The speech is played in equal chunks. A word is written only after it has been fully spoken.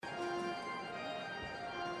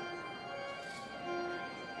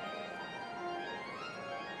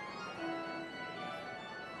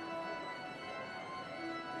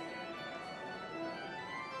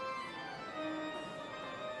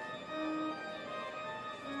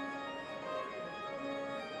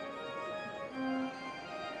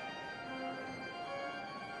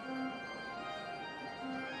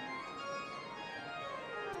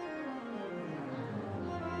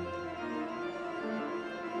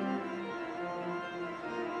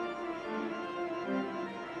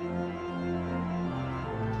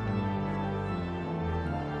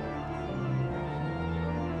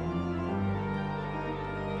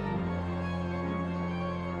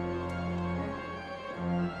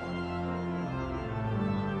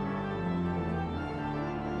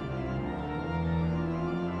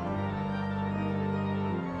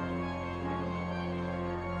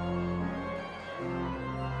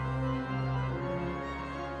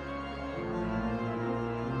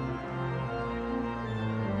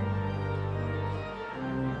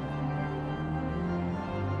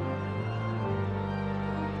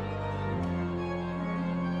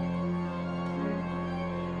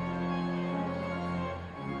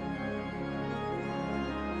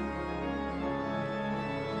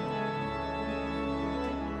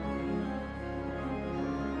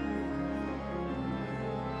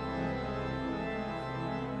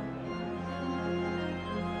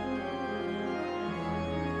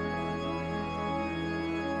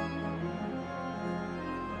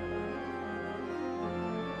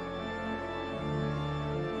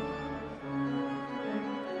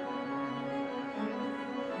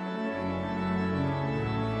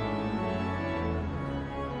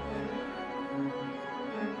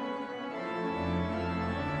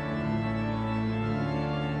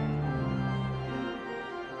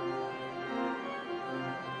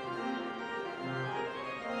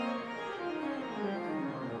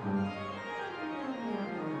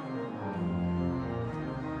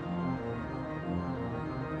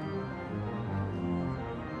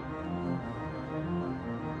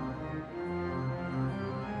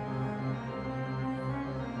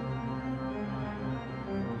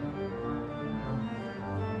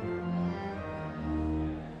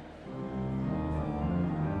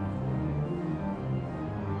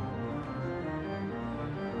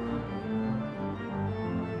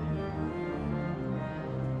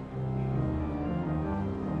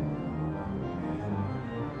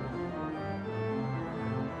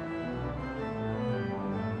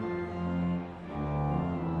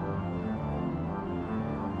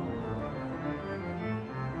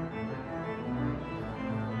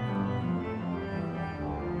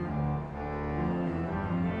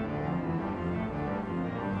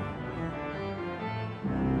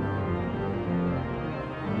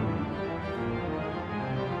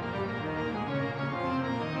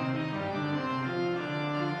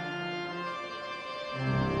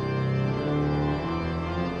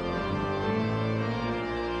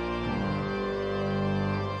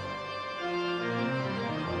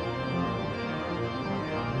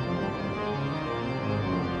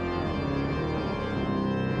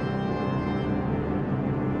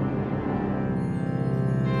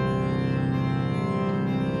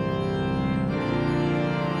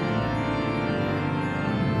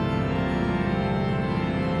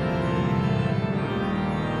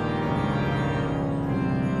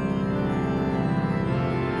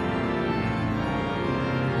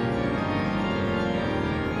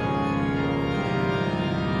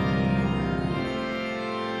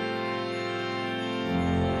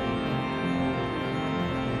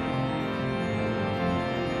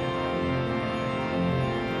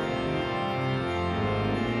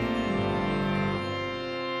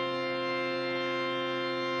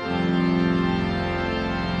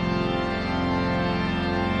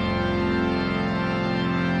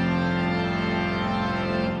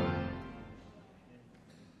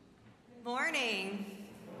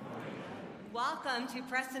welcome to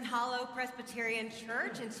Preston Hollow Presbyterian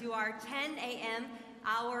Church and to our 10 a.m.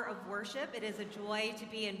 hour of worship. It is a joy to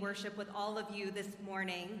be in worship with all of you this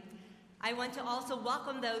morning. I want to also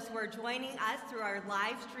welcome those who are joining us through our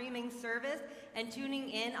live streaming service and tuning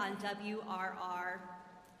in on WRR.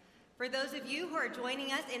 For those of you who are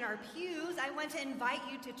joining us in our pews, I want to invite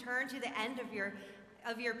you to turn to the end of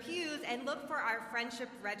your pews and look for our friendship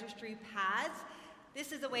registry pads.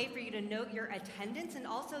 This is a way for you to note your attendance and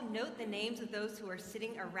also note the names of those who are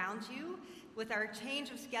sitting around you. With our change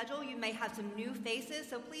of schedule, you may have some new faces,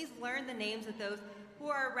 so please learn the names of those who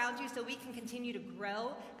are around you so we can continue to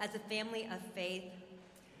grow as a family of faith.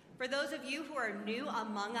 For those of you who are new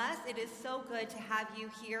among us, it is so good to have you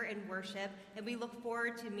here in worship, and we look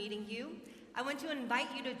forward to meeting you. I want to invite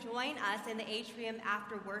you to join us in the atrium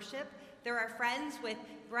after worship. There are friends with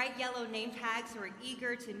bright yellow name tags who are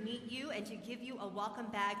eager to meet you and to give you a welcome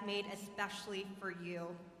bag made especially for you.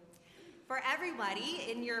 For everybody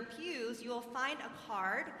in your pews, you will find a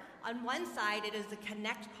card. On one side, it is a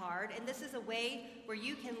Connect card, and this is a way where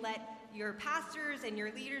you can let your pastors and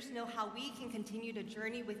your leaders know how we can continue to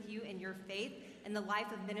journey with you in your faith and the life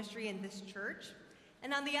of ministry in this church.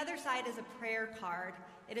 And on the other side is a prayer card.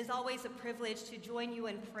 It is always a privilege to join you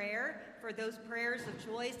in prayer for those prayers of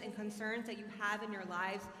joys and concerns that you have in your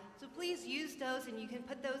lives. So please use those, and you can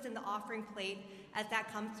put those in the offering plate as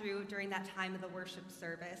that comes through during that time of the worship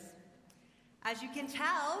service. As you can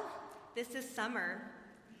tell, this is summer.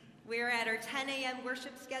 We're at our 10 a.m.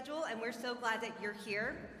 worship schedule, and we're so glad that you're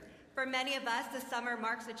here. For many of us, the summer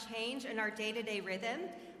marks a change in our day-to-day rhythm.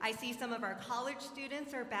 I see some of our college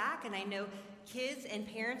students are back, and I know kids and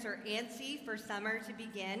parents are antsy for summer to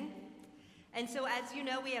begin. And so as you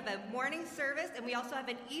know, we have a morning service, and we also have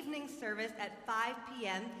an evening service at 5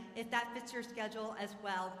 p.m. if that fits your schedule as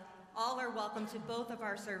well. All are welcome to both of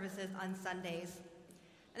our services on Sundays.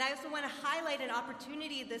 And I also want to highlight an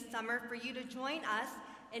opportunity this summer for you to join us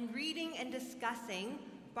in reading and discussing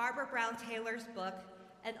Barbara Brown Taylor's book,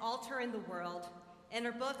 An Altar in the World. In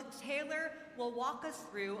her book, Taylor will walk us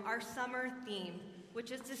through our summer theme, which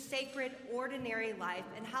is the sacred, ordinary life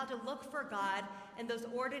and how to look for God in those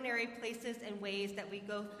ordinary places and ways that we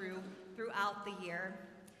go throughout the year.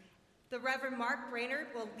 The Reverend Mark Brainerd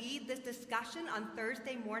will lead this discussion on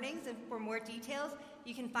Thursday mornings, and for more details,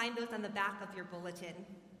 you can find those on the back of your bulletin.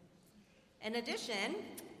 In addition,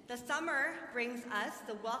 the summer brings us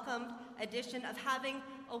the welcomed addition of having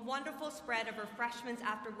a wonderful spread of refreshments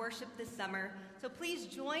after worship this summer. So please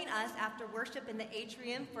join us after worship in the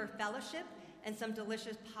atrium for fellowship and some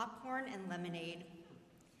delicious popcorn and lemonade.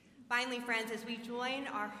 Finally, friends, as we join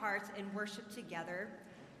our hearts in worship together,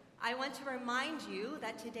 I want to remind you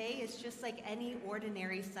that today is just like any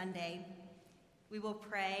ordinary Sunday. We will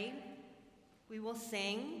pray, we will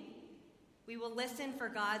sing, we will listen for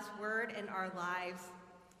God's word in our lives.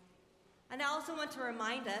 And I also want to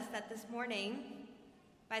remind us that this morning,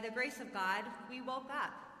 by the grace of God, we woke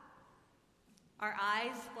up. Our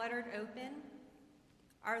eyes fluttered open.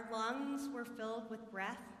 Our lungs were filled with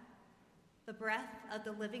breath, the breath of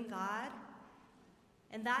the living God.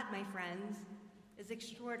 And that, my friends, is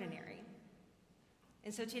extraordinary.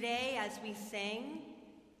 And so today, as we sing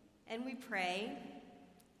and we pray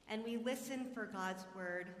and we listen for God's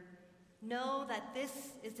word, know that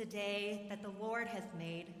this is a day that the Lord has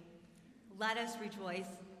made. Let us rejoice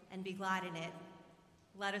and be glad in it.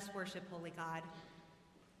 Let us worship Holy God.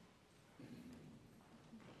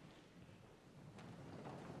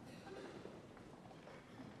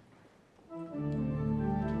 Joy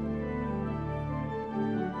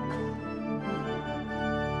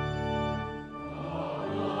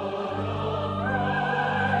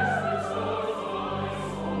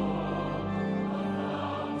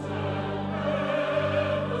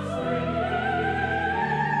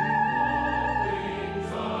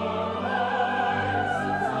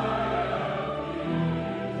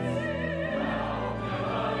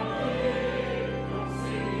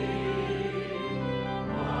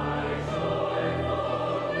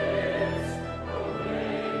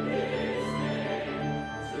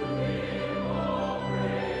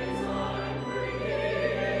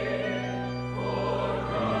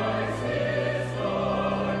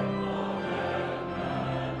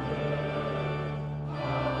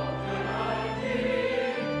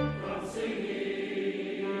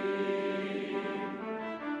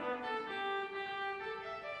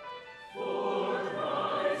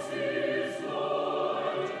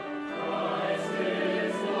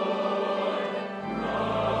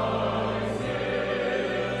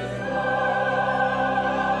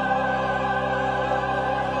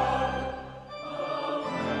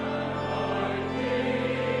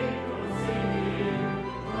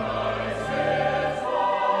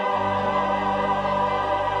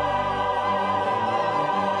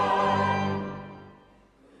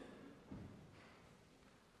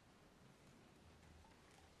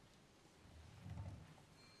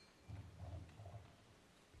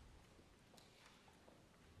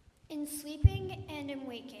In sleeping and in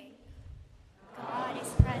waking, God is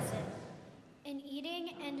present. In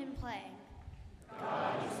eating and in playing,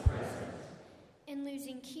 God is present. In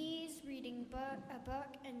losing keys, reading a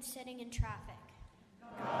book, and sitting in traffic,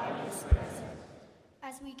 God is present.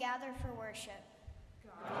 As we gather for worship,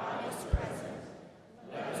 God is present.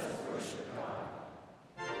 Let us worship God.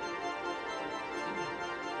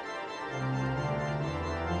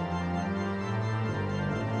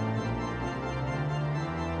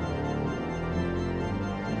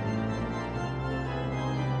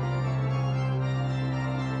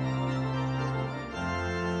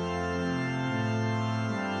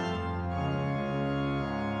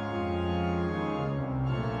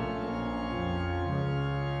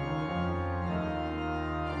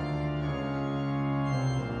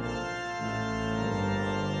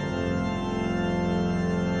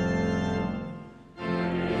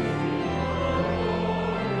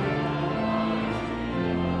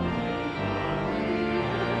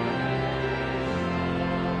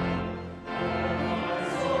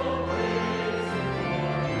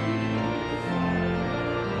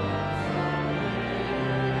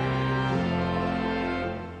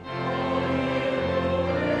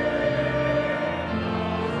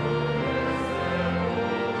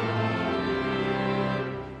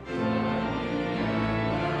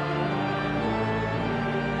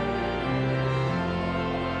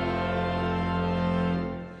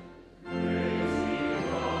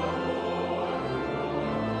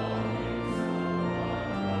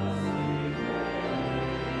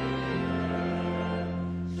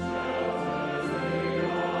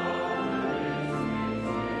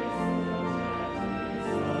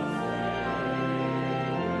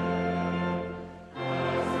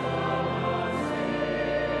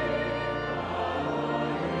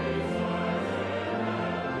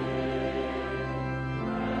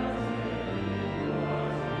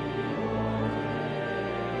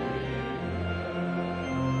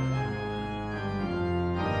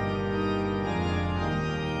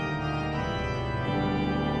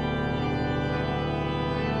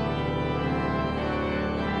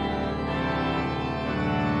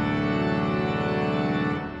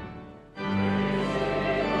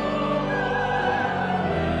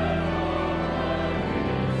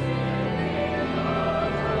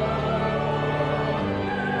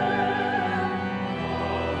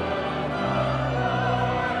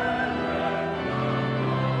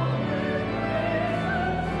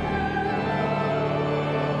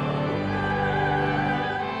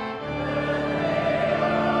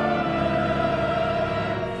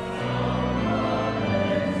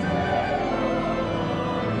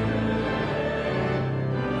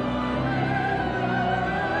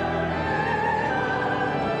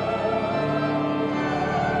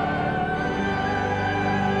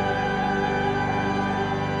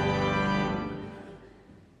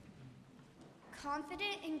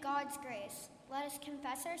 Confident in God's grace, let us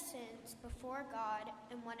confess our sins before God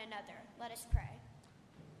and one another. Let us pray.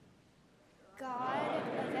 God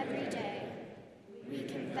of every day, we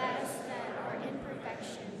confess that our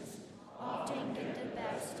imperfections often get the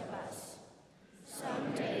best of us.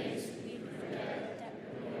 Some days we forget that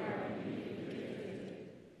we are unique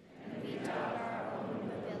and we doubt our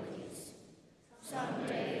own abilities. Some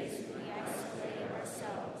days we isolate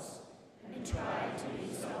ourselves and try to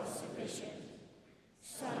be self-sufficient.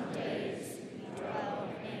 Some days we dwell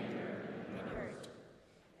in anger and hurt.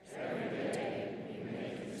 Every day we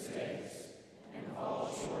make mistakes and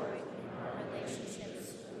fall short in our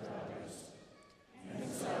relationships with others. And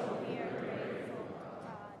so we are grateful,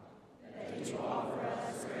 God, that you offer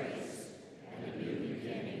us grace and a new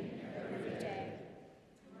beginning every day.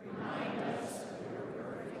 Remind us of your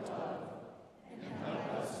perfect love and help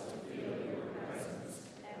us to feel your presence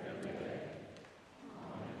every day.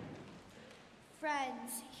 Amen.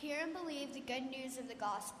 Friends, hear and believe the good news of the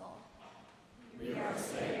gospel. We are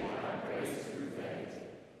saved by grace through faith.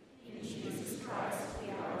 In Jesus Christ we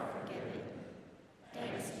are forgiven.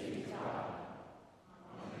 Thanks be to God.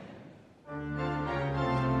 Amen.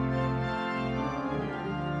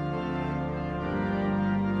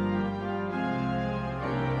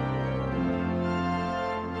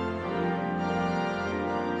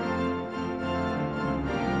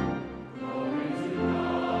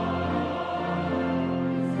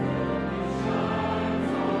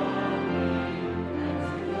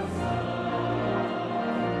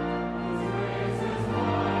 His grace is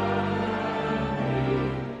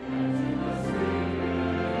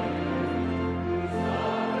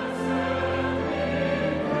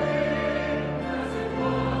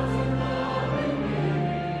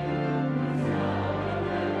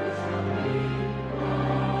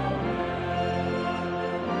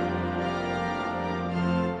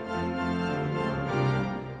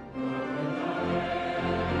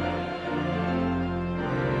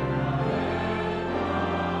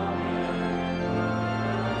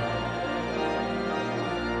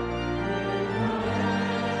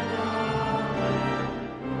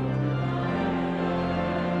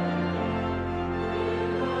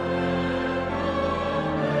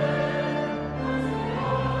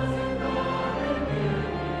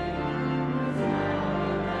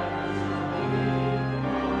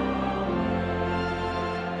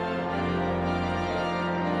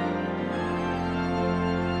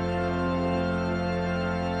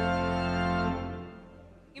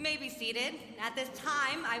seated. At this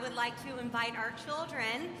time, I would like to invite our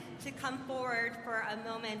children to come forward for a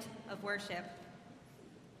moment of worship.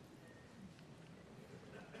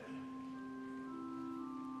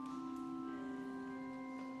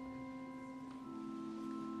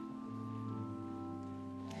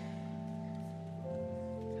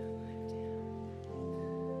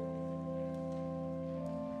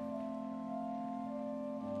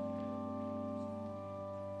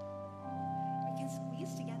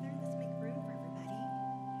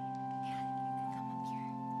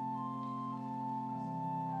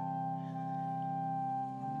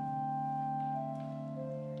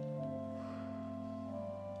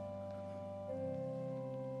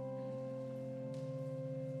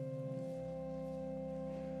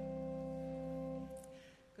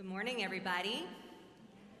 Good morning, everybody.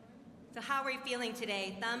 So how are we feeling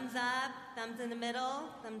today? Thumbs up, thumbs in the middle,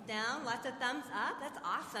 thumbs down, lots of thumbs up. That's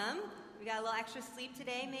awesome. We got a little extra sleep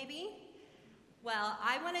today, maybe? Well,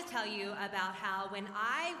 I want to tell you about how when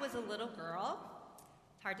I was a little girl,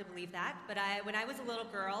 it's hard to believe that, but when I was a little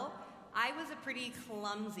girl, I was a pretty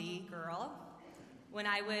clumsy girl. When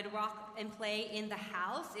I would walk and play in the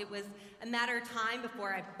house, it was a matter of time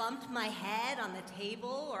before I bumped my head on the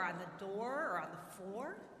table or on the door or on the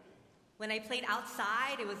floor. When I played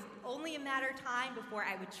outside, it was only a matter of time before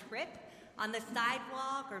I would trip on the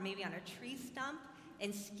sidewalk or maybe on a tree stump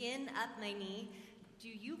and skin up my knee. Do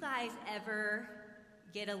you guys ever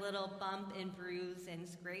get a little bump and bruise and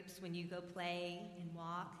scrapes when you go play and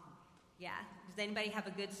walk? Yeah. Does anybody have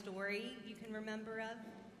a good story you can remember of?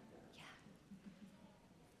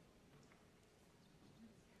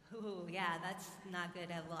 Yeah. Ooh, yeah, that's not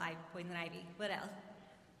good. A little poison ivy. What else?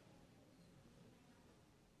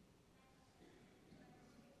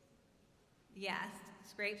 Yes,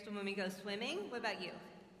 scrapes when we go swimming. What about you?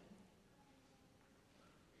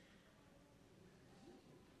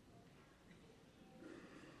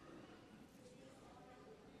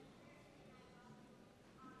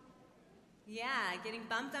 Yeah, getting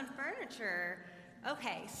bumped on furniture.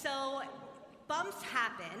 Okay, so bumps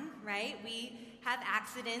happen, right? We have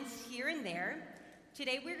accidents here and there.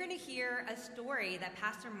 Today we're going to hear a story that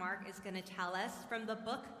Pastor Mark is going to tell us from the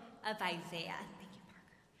book of Isaiah.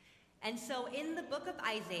 And so in the book of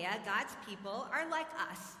Isaiah, God's people are like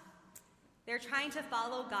us. They're trying to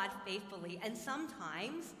follow God faithfully, and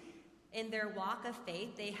sometimes in their walk of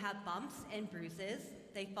faith, they have bumps and bruises.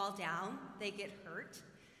 They fall down, they get hurt.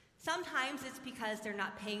 Sometimes it's because they're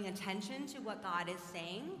not paying attention to what God is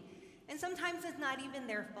saying, and sometimes it's not even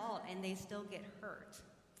their fault, and they still get hurt.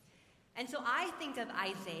 And so I think of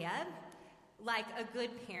Isaiah like a good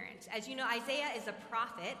parent. As you know, Isaiah is a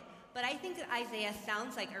prophet, but I think that Isaiah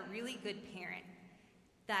sounds like a really good parent,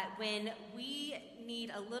 that when we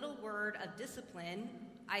need a little word of discipline,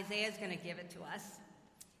 Isaiah is going to give it to us.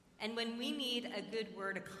 And when we need a good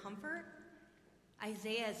word of comfort,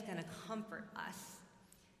 Isaiah is going to comfort us.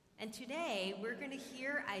 And today, we're going to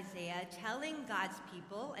hear Isaiah telling God's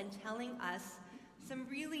people and telling us some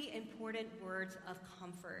really important words of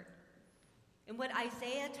comfort. And what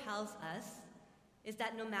Isaiah tells us is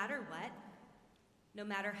that no matter what, no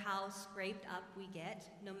matter how scraped up we get,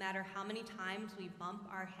 no matter how many times we bump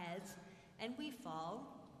our heads and we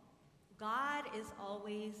fall, God is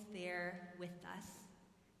always there with us.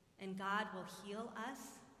 And God will heal us,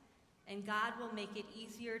 and God will make it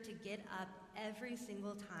easier to get up every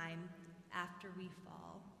single time after we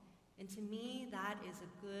fall. And to me, that is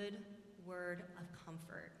a good word of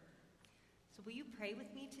comfort. So will you pray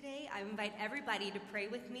with me today? I invite everybody to pray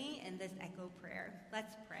with me in this echo prayer.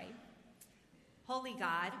 Let's pray. Holy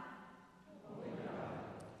God,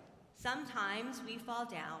 sometimes we fall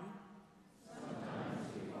down,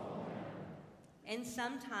 and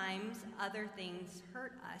sometimes other things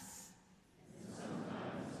hurt us.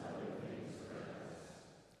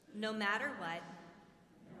 No matter what,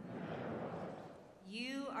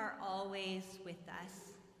 you are always with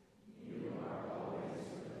us.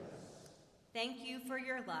 Thank you for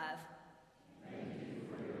your love.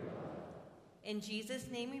 In Jesus'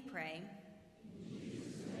 name we pray.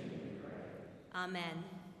 Amen.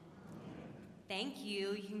 Thank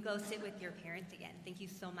you. You can go sit with your parents again. Thank you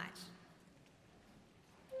so much.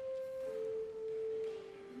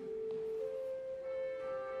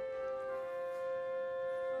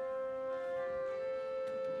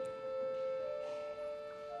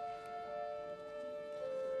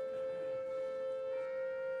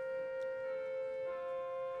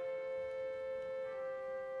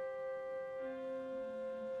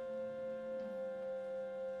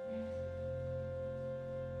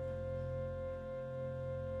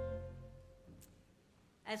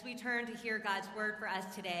 As we turn to hear God's word for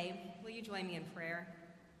us today, will you join me in prayer?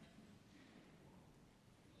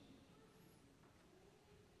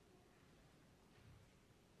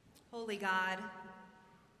 Holy God,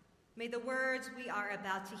 may the words we are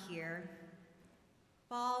about to hear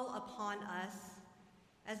fall upon us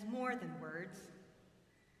as more than words,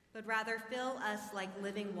 but rather fill us like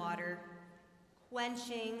living water,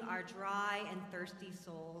 quenching our dry and thirsty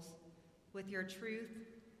souls with your truth,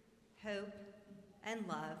 hope, and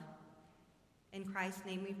love. In Christ's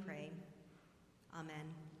name we pray.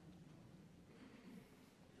 Amen.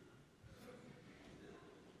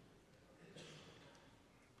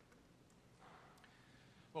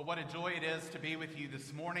 Well, what a joy it is to be with you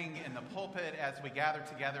this morning in the pulpit as we gather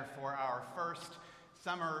together for our first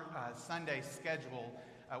summer Sunday schedule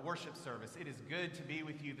worship service. It is good to be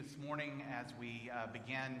with you this morning as we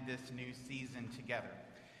begin this new season together.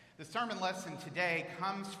 The sermon lesson today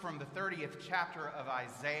comes from the 30th chapter of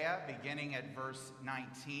Isaiah, beginning at verse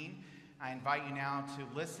 19. I invite you now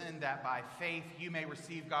to listen that by faith you may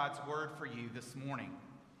receive God's word for you this morning.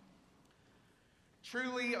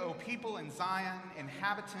 Truly, O people in Zion,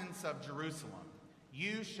 inhabitants of Jerusalem,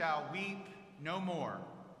 you shall weep no more.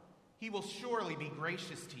 He will surely be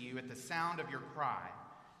gracious to you at the sound of your cry.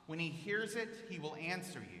 When he hears it, he will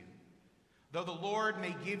answer you. Though the Lord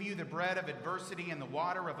may give you the bread of adversity and the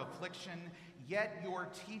water of affliction, yet your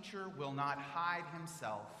teacher will not hide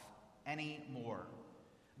himself any more.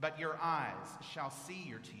 But your eyes shall see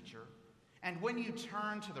your teacher. And when you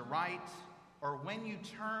turn to the right, or when you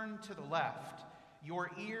turn to the left,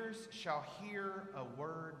 your ears shall hear a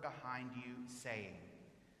word behind you saying,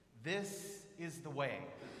 "This is the way,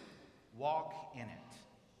 walk in it."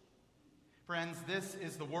 Friends, this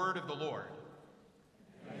is the word of the Lord.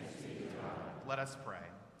 Thanks be to God. Let us pray.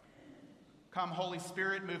 Come, Holy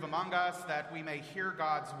Spirit, move among us that we may hear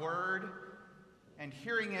God's word, and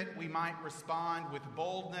hearing it we might respond with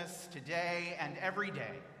boldness today and every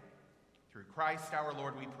day. Through Christ our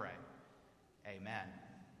Lord we pray. Amen.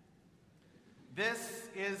 This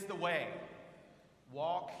is the way.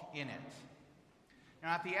 Walk in it.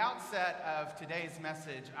 Now, at the outset of today's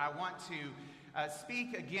message, I want to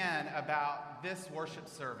speak again about this worship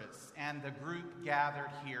service and the group gathered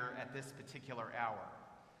here at this particular hour.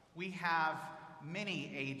 We have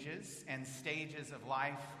many ages and stages of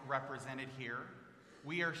life represented here.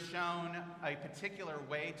 We are shown a particular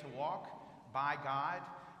way to walk by God,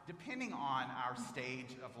 depending on our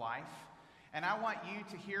stage of life. And I want you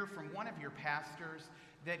to hear from one of your pastors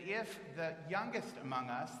that if the youngest among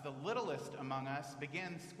us, the littlest among us,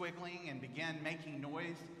 begin squiggling and begin making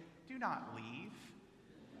noise, do not leave.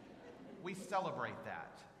 We celebrate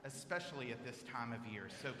that, especially at this time of year.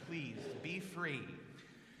 So please, be free.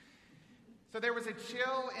 So there was a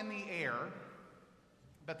chill in the air,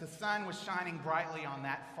 but the sun was shining brightly on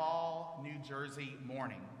that fall New Jersey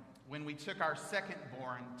morning when we took our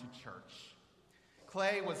second-born to church.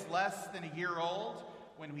 Clay was less than a year old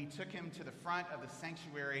when we took him to the front of the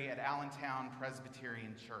sanctuary at Allentown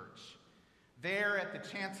Presbyterian Church. There at the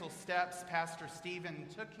chancel steps, Pastor Stephen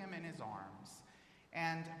took him in his arms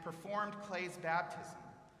and performed Clay's baptism,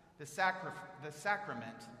 the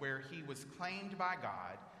sacrament where he was claimed by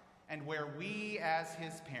God and where we as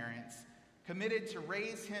his parents committed to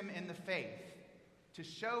raise him in the faith, to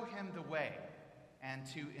show him the way, and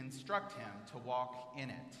to instruct him to walk in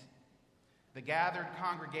it. The gathered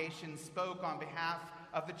congregation spoke on behalf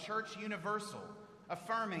of the Church Universal,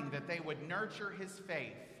 affirming that they would nurture his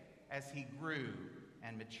faith as he grew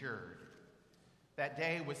and matured. That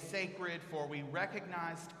day was sacred, for we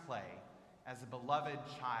recognized Clay as a beloved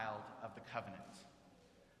child of the covenant.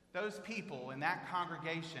 Those people in that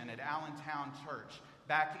congregation at Allentown Church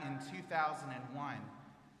back in 2001,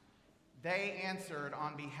 they answered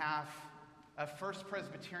on behalf of First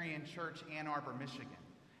Presbyterian Church, Ann Arbor, Michigan,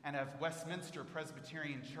 and of Westminster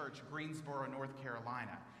Presbyterian Church, Greensboro, North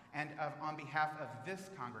Carolina, and on behalf of this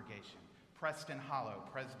congregation, Preston Hollow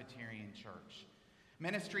Presbyterian Church.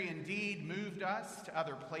 Ministry indeed moved us to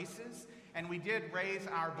other places, and we did raise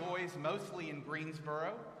our boys mostly in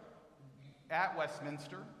Greensboro, at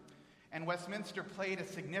Westminster, and Westminster played a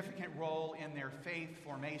significant role in their faith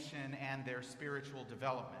formation and their spiritual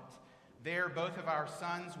development. There, both of our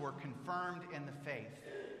sons were confirmed in the faith.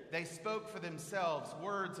 They spoke for themselves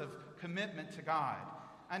words of commitment to God,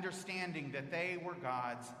 understanding that they were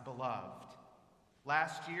God's beloved.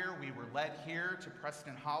 Last year, we were led here to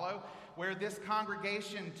Preston Hollow, where this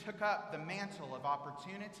congregation took up the mantle of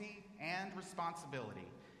opportunity and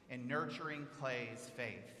responsibility in nurturing Clay's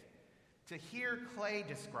faith. To hear Clay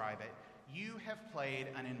describe it, you have played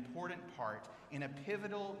an important part in a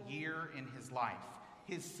pivotal year in his life,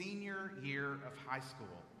 his senior year of high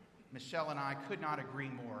school. Michelle and I could not agree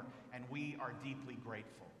more, and we are deeply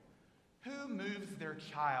grateful. Who moves their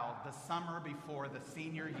child the summer before the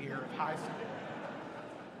senior year of high school?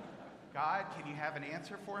 God, can you have an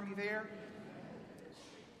answer for me there?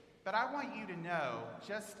 But I want you to know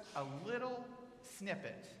just a little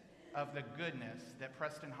snippet of the goodness that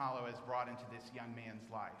Preston Hollow has brought into this young man's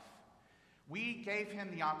life. We gave him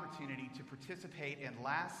the opportunity to participate in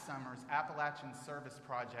last summer's Appalachian Service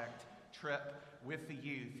Project trip with the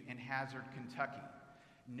youth in Hazard, Kentucky.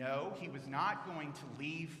 No, he was not going to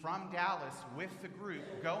leave from Dallas with the group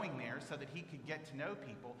going there so that he could get to know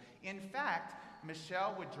people. In fact,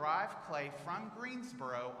 Michelle would drive Clay from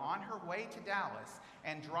Greensboro on her way to Dallas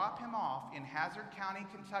and drop him off in Hazard County,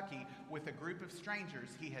 Kentucky with a group of strangers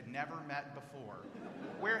he had never met before,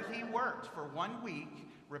 where he worked for 1 week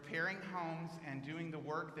repairing homes and doing the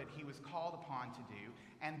work that he was called upon to do,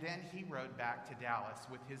 and then he rode back to Dallas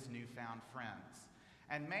with his newfound friends.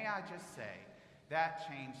 And may I just say, that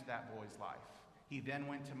changed that boy's life. He then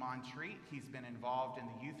went to Montreat. He's been involved in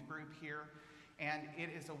the youth group here. And it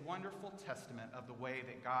is a wonderful testament of the way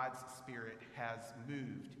that God's Spirit has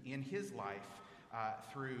moved in his life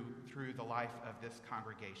through the life of this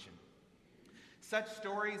congregation. Such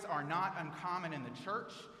stories are not uncommon in the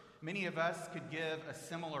church. Many of us could give a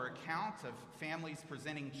similar account of families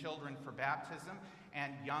presenting children for baptism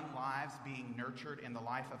and young lives being nurtured in the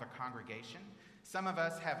life of a congregation. Some of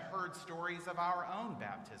us have heard stories of our own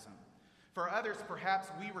baptism. For others, perhaps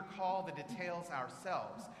we recall the details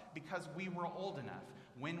ourselves because we were old enough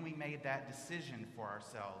when we made that decision for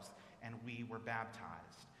ourselves and we were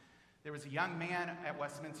baptized. There was a young man at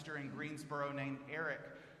Westminster in Greensboro named Eric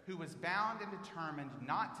who was bound and determined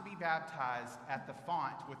not to be baptized at the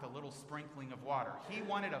font with a little sprinkling of water. He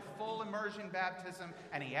wanted a full immersion baptism,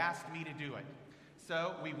 and he asked me to do it.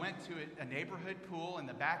 So we went to a neighborhood pool in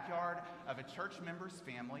the backyard of a church member's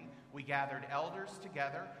family. We gathered elders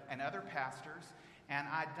together and other pastors, and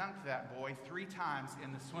I dunked that boy 3 times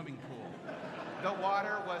in the swimming pool. The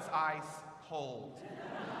water was ice cold.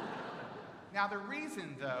 Now, the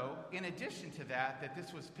reason, though, in addition to that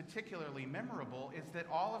this was particularly memorable is that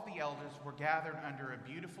all of the elders were gathered under a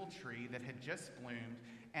beautiful tree that had just bloomed,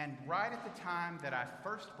 and right at the time that I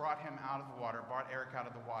first brought Eric out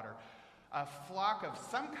of the water, a flock of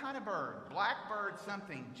some kind of bird, blackbird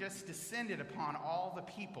something, just descended upon all the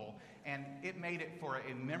people, and it made it for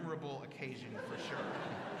a memorable occasion for sure.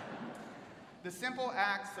 The simple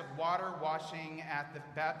acts of water washing at the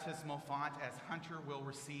baptismal font, as Hunter will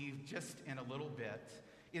receive just in a little bit,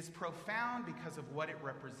 is profound because of what it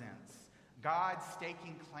represents. God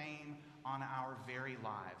staking claim on our very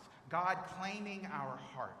lives. God claiming our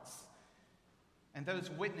hearts. And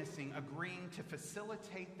those witnessing agreeing to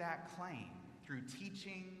facilitate that claim through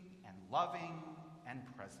teaching and loving and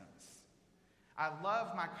presence. I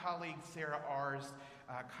love my colleague Sarah R.'s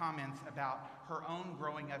comments about her own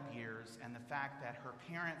growing up years and the fact that her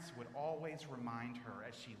parents would always remind her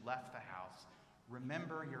as she left the house,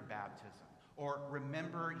 remember your baptism, or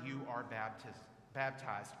remember you are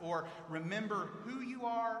baptized, or remember who you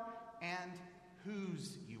are and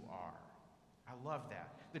whose you are. I love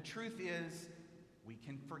that. The truth is, we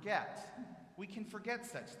can forget. We can forget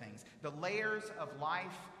such things. The layers of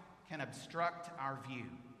life can obstruct our view.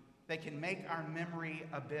 They can make our memory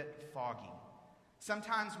a bit foggy.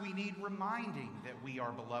 Sometimes we need reminding that we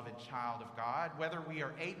are a beloved child of God, whether we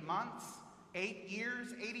are 8 months, 8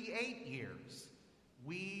 years, 88 years.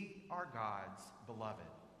 We are God's beloved.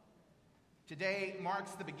 Today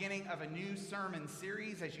marks the beginning of a new sermon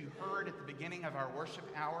series, as you heard at the beginning of our worship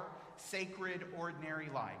hour, Sacred Ordinary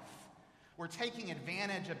Life. We're taking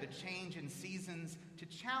advantage of the change in seasons to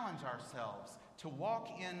challenge ourselves to walk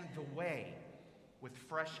in the way with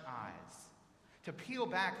fresh eyes, to peel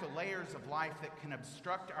back the layers of life that can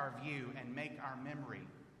obstruct our view and make our memory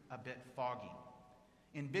a bit foggy.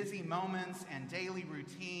 In busy moments and daily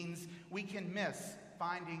routines, we can miss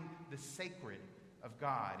finding the sacred of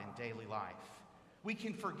God in daily life. We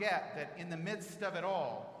can forget that in the midst of it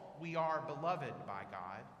all, we are beloved by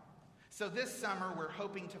God. So this summer, we're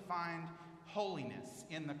hoping to find holiness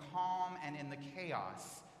in the calm and in the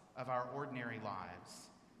chaos of our ordinary lives.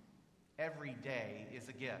 Every day is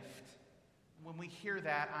a gift. When we hear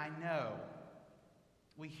that, I know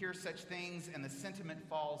we hear such things and the sentiment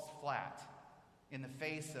falls flat in the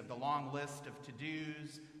face of the long list of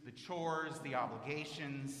to-dos, the chores, the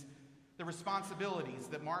obligations, the responsibilities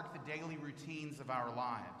that mark the daily routines of our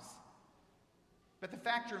lives. But the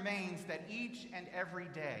fact remains that each and every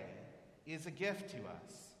day is a gift to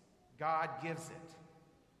us. God gives it.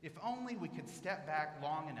 If only we could step back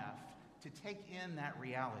long enough to take in that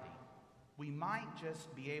reality, we might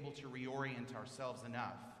just be able to reorient ourselves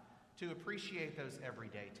enough to appreciate those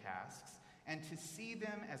everyday tasks and to see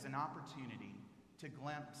them as an opportunity to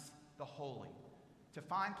glimpse the holy, to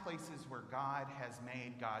find places where God has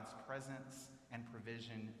made God's presence and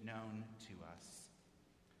provision known to us.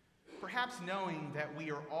 Perhaps knowing that we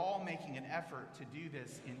are all making an effort to do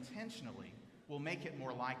this intentionally will make it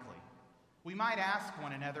more likely. We might ask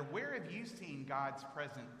one another, where have you seen God's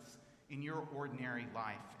presence in your ordinary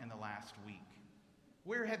life in the last week?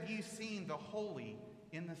 Where have you seen the holy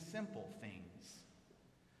in the simple things?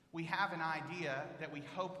 We have an idea that we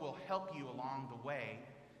hope will help you along the way.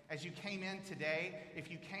 As you came in today, if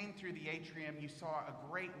you came through the atrium, you saw a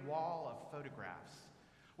great wall of photographs.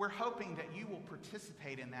 We're hoping that you will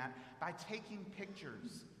participate in that by taking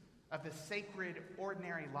pictures of the sacred,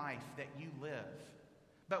 ordinary life that you live,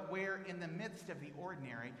 but where in the midst of the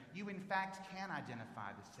ordinary, you in fact can identify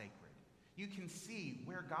the sacred. You can see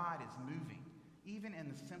where God is moving, even in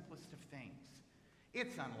the simplest of things.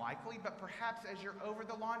 It's unlikely, but perhaps as you're over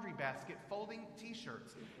the laundry basket folding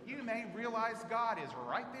t-shirts, you may realize God is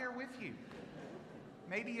right there with you.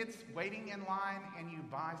 Maybe it's waiting in line and you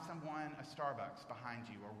buy someone a Starbucks behind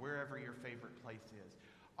you or wherever your favorite place is.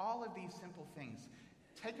 All of these simple things.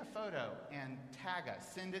 Take a photo and tag us.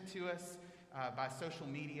 Send it to us by social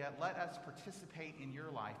media. Let us participate in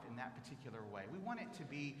your life in that particular way. We want it to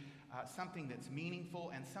be something that's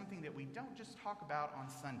meaningful and something that we don't just talk about on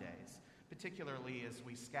Sundays, particularly as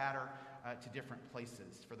we scatter to different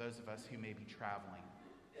places for those of us who may be traveling.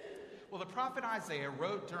 Well, the prophet Isaiah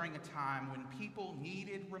wrote during a time when people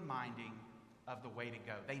needed reminding of the way to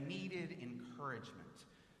go. They needed encouragement.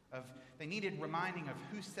 They needed reminding of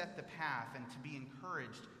who set the path and to be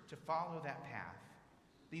encouraged to follow that path.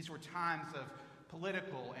 These were times of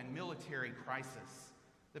political and military crisis.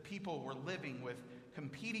 The people were living with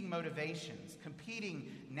competing motivations,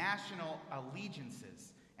 competing national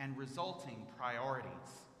allegiances, and resulting priorities.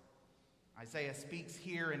 Isaiah speaks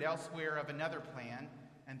here and elsewhere of another plan,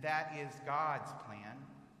 and that is God's plan.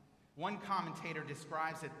 One commentator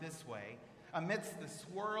describes it this way: amidst the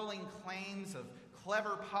swirling claims of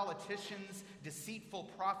clever politicians, deceitful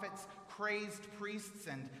prophets, crazed priests,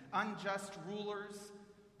 and unjust rulers,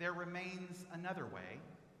 there remains another way.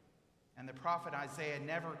 And the prophet Isaiah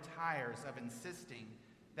never tires of insisting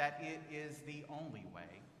that it is the only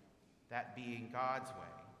way, that being God's way.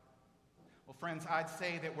 Well, friends, I'd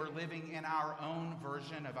say that we're living in our own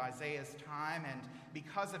version of Isaiah's time, and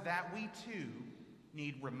because of that, we too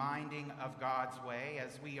need reminding of God's way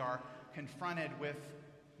as we are confronted with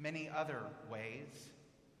many other ways.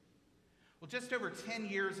 Well, just over 10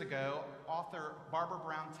 years ago, author Barbara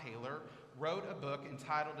Brown Taylor wrote a book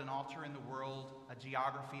entitled An Altar in the World, A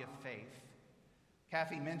Geography of Faith.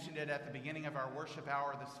 Kathy mentioned it at the beginning of our worship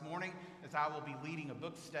hour this morning, as I will be leading a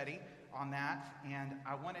book study on that, and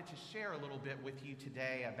I wanted to share a little bit with you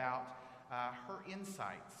today about her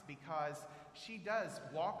insights, because she does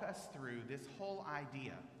walk us through this whole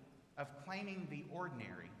idea of claiming the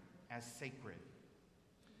ordinary as sacred.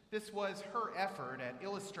 This was her effort at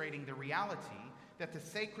illustrating the reality that the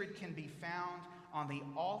sacred can be found on the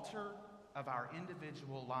altar of our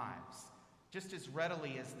individual lives, just as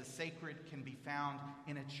readily as the sacred can be found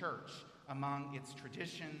in a church among its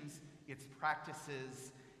traditions, its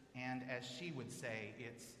practices, and, as she would say,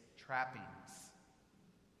 its trappings.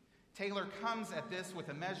 Taylor comes at this with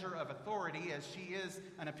a measure of authority, as she is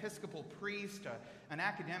an Episcopal priest, an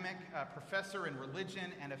academic, a professor in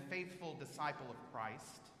religion, and a faithful disciple of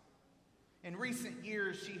Christ. In recent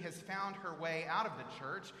years, she has found her way out of the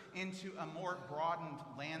church into a more broadened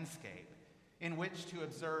landscape in which to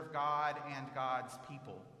observe God and God's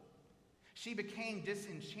people. She became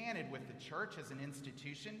disenchanted with the church as an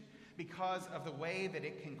institution because of the way that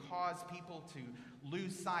it can cause people to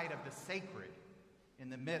lose sight of the sacred in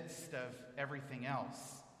the midst of everything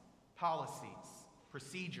else. Policies,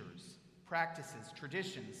 procedures, practices,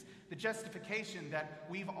 traditions, the justification that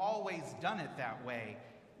we've always done it that way,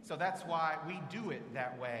 so that's why we do it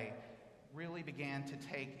that way, really began to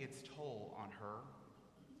take its toll on her.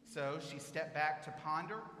 So she stepped back to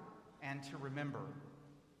ponder and to remember.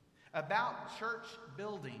 About church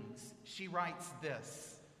buildings, she writes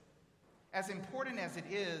this: as important as it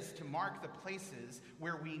is to mark the places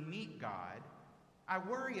where we meet God, I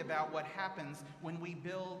worry about what happens when we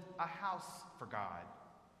build a house for God.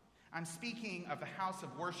 I'm speaking of the house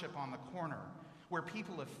of worship on the corner, where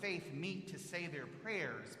people of faith meet to say their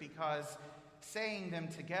prayers, because saying them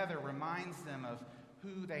together reminds them of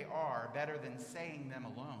who they are better than saying them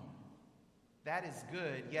alone. That is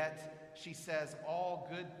good, yet, she says, all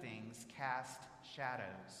good things cast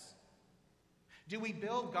shadows. Do we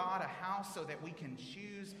build God a house so that we can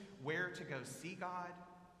choose where to go see God?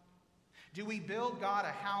 Do we build God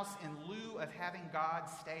a house in lieu of having God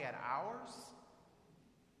stay at ours?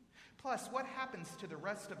 Plus, what happens to the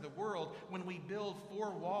rest of the world when we build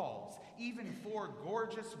 4 walls, even 4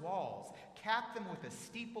 gorgeous walls, cap them with a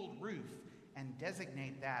steepled roof, and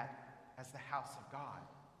designate that as the house of God?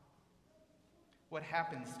 What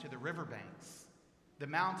happens to the riverbanks, the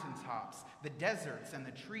mountaintops, the deserts, and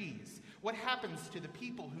the trees? What happens to the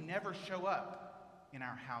people who never show up in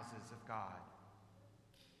our houses of God?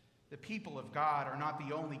 The people of God are not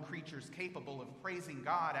the only creatures capable of praising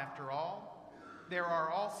God, after all. There are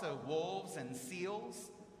also wolves and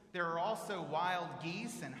seals. There are also wild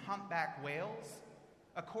geese and humpback whales.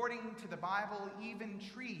 According to the Bible, even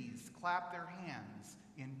trees clap their hands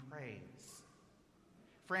in praise.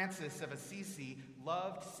 Francis of Assisi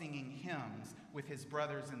loved singing hymns with his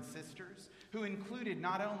brothers and sisters, who included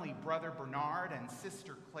not only Brother Bernard and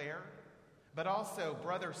Sister Claire, but also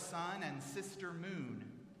Brother Sun and Sister Moon.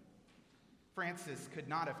 Francis could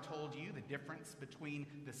not have told you the difference between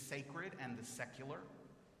the sacred and the secular.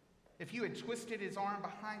 If you had twisted his arm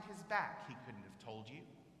behind his back, he couldn't have told you.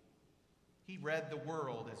 He read the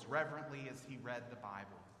world as reverently as he read the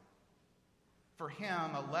Bible. For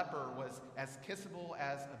him, a leper was as kissable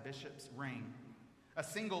as a bishop's ring, a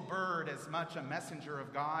single bird as much a messenger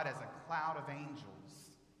of God as a cloud of angels.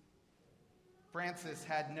 Francis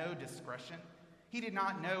had no discretion. He did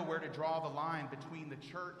not know where to draw the line between the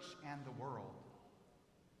church and the world.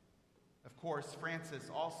 Of course, Francis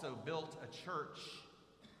also built a church.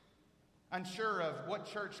 Unsure of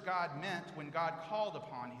what church God meant when God called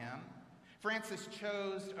upon him, Francis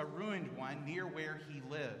chose a ruined one near where he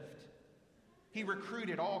lived. He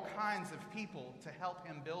recruited all kinds of people to help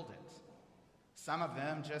him build it. Some of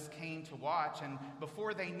them just came to watch, and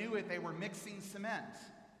before they knew it, they were mixing cement.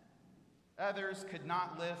 Others could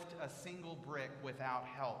not lift a single brick without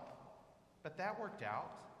help. But that worked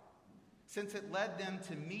out, since it led them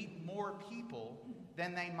to meet more people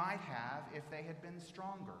than they might have if they had been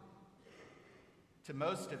stronger. To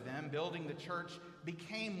most of them, building the church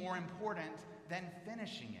became more important than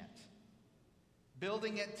finishing it.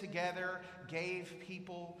 Building it together gave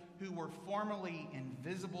people who were formerly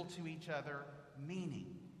invisible to each other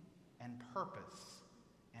meaning and purpose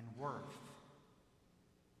and worth.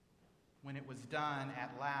 When it was done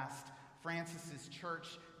at last, Francis's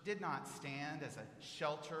church did not stand as a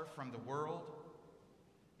shelter from the world.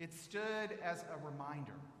 It stood as a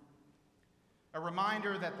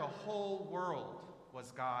reminder that the whole world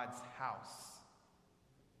was God's house.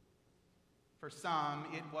 For some,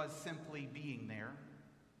 it was simply being there,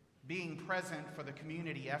 being present for the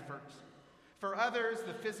community effort. For others,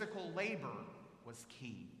 the physical labor was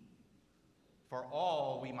key. For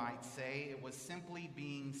all, we might say, it was simply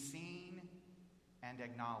being seen and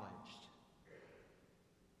acknowledged.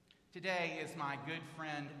 Today is my good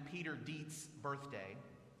friend Peter Dietz's birthday.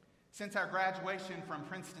 Since our graduation from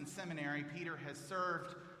Princeton Seminary, Peter has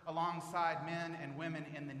served alongside men and women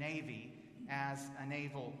in the Navy as a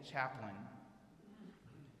naval chaplain.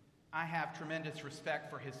 I have tremendous respect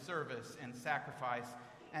for his service and sacrifice,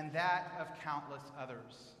 and that of countless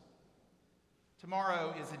others.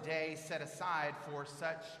 Tomorrow is a day set aside for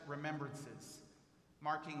such remembrances,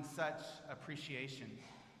 marking such appreciation.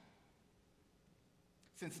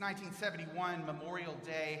 Since 1971, Memorial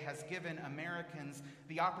Day has given Americans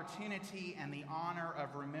the opportunity and the honor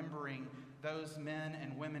of remembering those men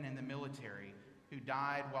and women in the military who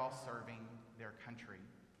died while serving their country.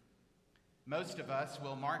 Most of us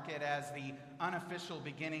will mark it as the unofficial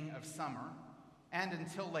beginning of summer, and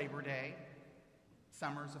until Labor Day,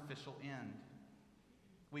 summer's official end.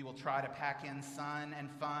 We will try to pack in sun and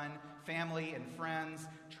fun, family and friends,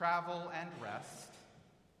 travel and rest.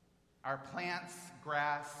 Our plants,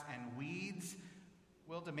 grass, and weeds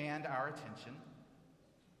will demand our attention.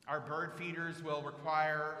 Our bird feeders will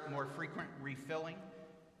require more frequent refilling,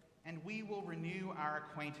 and we will renew our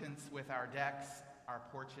acquaintance with our decks, our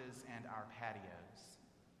porches, and our patios,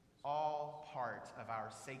 all part of our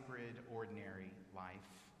sacred, ordinary life.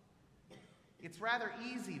 It's rather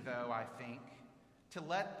easy, though, I think, to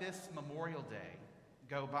let this Memorial Day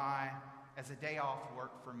go by as a day off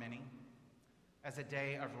work for many, as a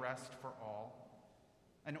day of rest for all,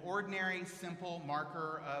 an ordinary, simple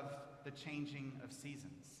marker of the changing of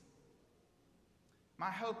seasons. My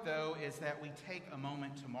hope, though, is that we take a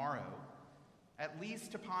moment tomorrow, at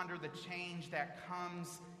least to ponder the change that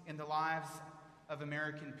comes in the lives of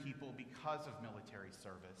American people because of military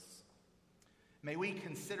service. May we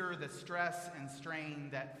consider the stress and strain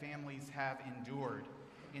that families have endured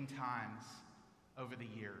in times over the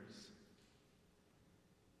years.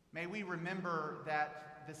 May we remember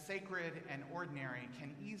that the sacred and ordinary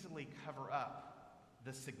can easily cover up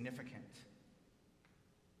the significant.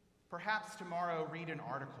 Perhaps tomorrow read an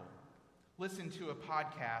article, listen to a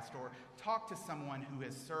podcast, or talk to someone who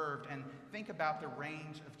has served and think about the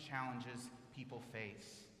range of challenges people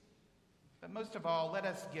face. But most of all, let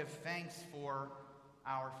us give thanks for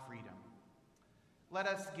our freedom. Let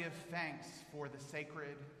us give thanks for the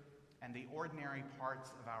sacred and the ordinary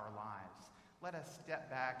parts of our lives. Let us step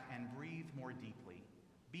back and breathe more deeply,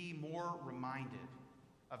 be more reminded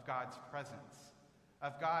of God's presence,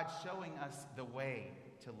 of God showing us the way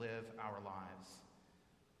to live our lives.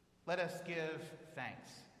 Let us give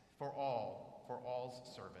thanks for all's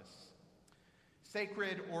service.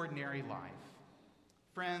 Sacred ordinary life.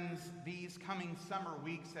 Friends, these coming summer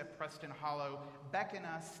weeks at Preston Hollow beckon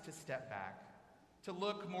us to step back, to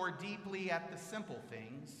look more deeply at the simple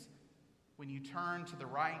things, when you turn to the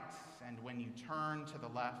right and when you turn to the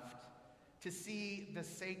left, to see the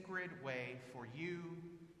sacred way for you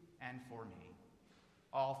and for me.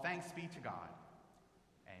 All thanks be to God.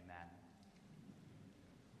 Amen.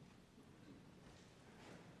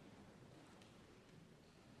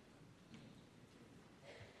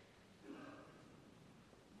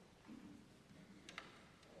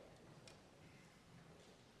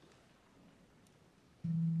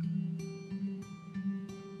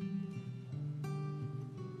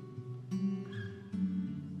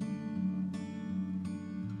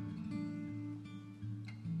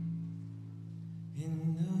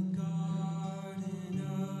 In the garden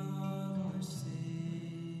of our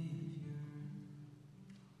Savior,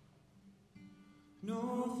 no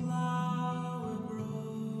flower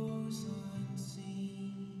grows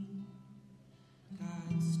unseen.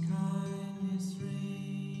 God's kindness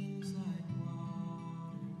rains like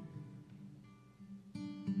water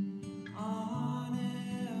on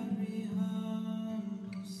every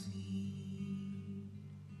humble seed.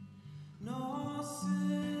 No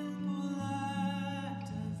simple act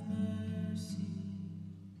of mercy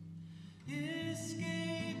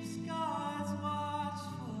escapes God's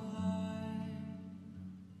watchful eye.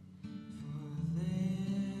 For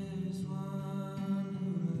there's one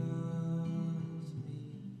who loves me,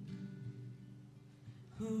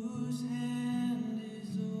 whose hand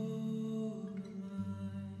is over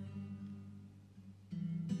mine.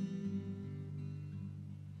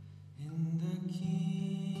 In the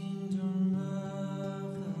kingdom of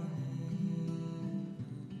the heavens,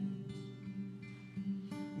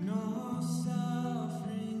 no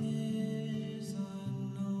suffering is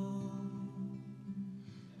unknown.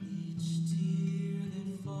 Each tear that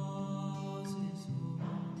falls is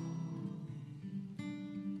holy.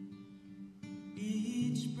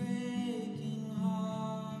 Each breaking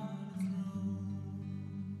heart thrown.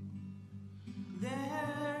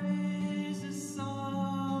 There is a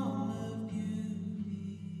song of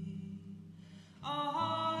beauty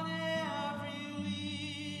on every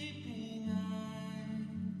weeping eye.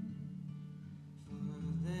 For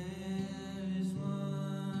there is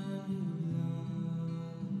one who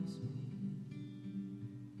loves me,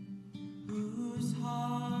 whose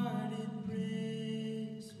heart it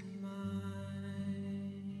breaks for mine.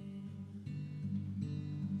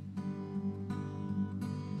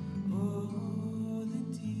 Oh, the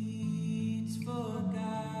deeds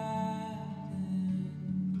forgotten,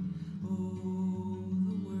 oh,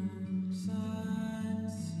 the works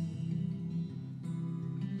unseen,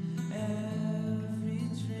 every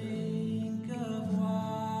drink of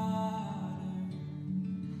water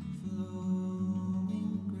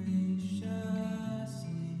flowing graciously,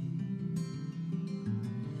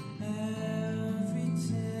 every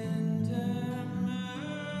tender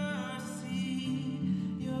mercy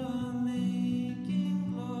you're making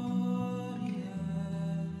glorious.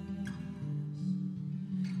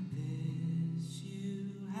 This you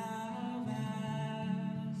have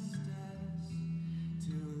asked us,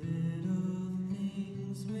 to little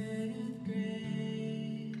things with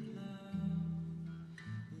great love,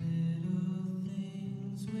 little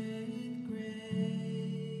things with great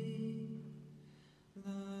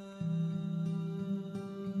love.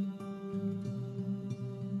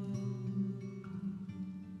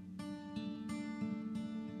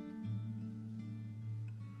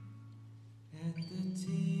 At the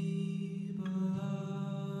table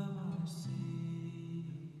of our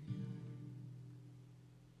Savior,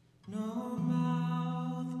 no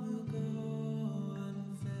mouth will go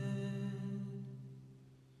unfed.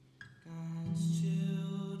 God's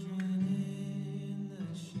children in the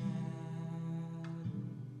shadows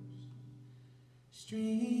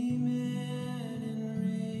stream in and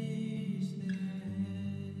raise their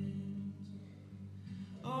heads.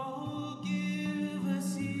 Oh, give us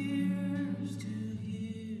ears to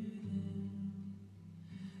hear them,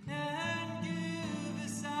 and give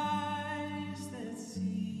us eyes that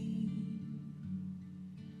see.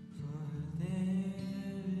 For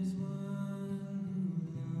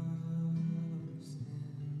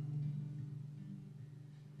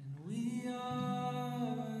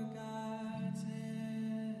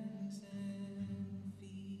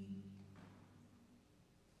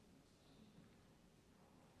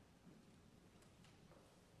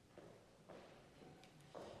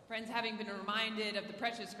Friends, having been reminded of the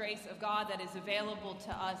precious grace of God that is available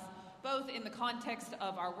to us, both in the context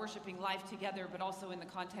of our worshiping life together, but also in the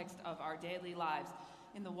context of our daily lives,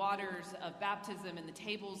 in the waters of baptism and the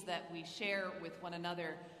tables that we share with one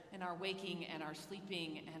another, in our waking and our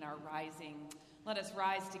sleeping and our rising. Let us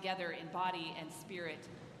rise together in body and spirit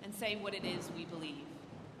and say what it is we believe.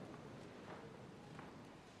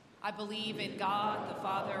 I believe in God, the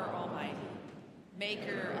Father Almighty,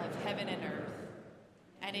 maker of heaven and earth,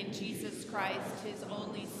 and in Jesus Christ, his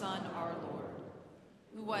only Son, our Lord,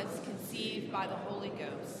 who was conceived by the Holy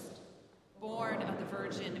Ghost, born of the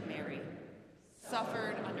Virgin Mary,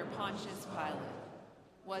 suffered under Pontius Pilate,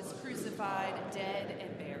 was crucified, dead,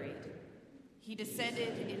 and buried. He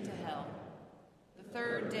descended into hell. The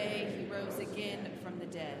third day he rose again from the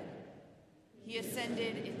dead. He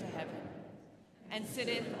ascended into heaven, and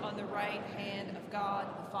sitteth on the right hand of God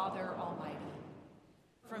the Father Almighty.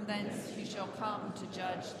 From thence he shall come to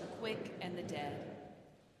judge the quick and the dead.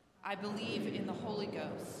 I believe in the Holy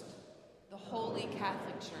Ghost, the holy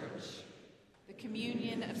Catholic Church, the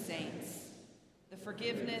communion of saints, the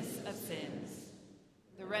forgiveness of sins,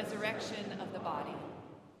 the resurrection of the body,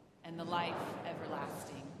 and the life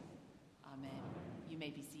everlasting. Amen. You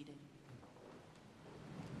may be seated.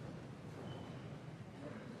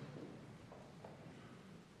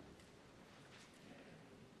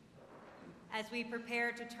 As we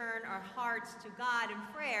prepare to turn our hearts to God in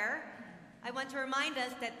prayer, I want to remind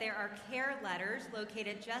us that there are care letters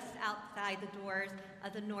located just outside the doors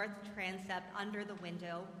of the north transept under the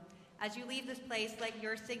window. As you leave this place, let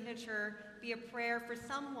your signature be a prayer for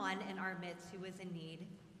someone in our midst who is in need.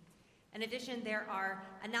 In addition, there are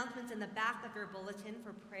announcements in the back of your bulletin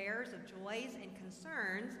for prayers of joys and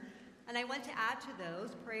concerns, and I want to add to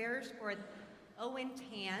those prayers for Owen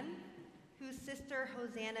Tan, whose sister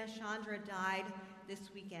Hosanna Chandra died this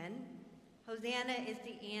weekend. Hosanna is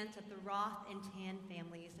the aunt of the Roth and Tan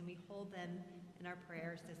families, and we hold them in our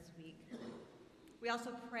prayers this week. We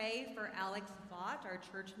also pray for Alex Vaught, our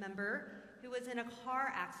church member, who was in a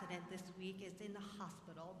car accident this week, is in the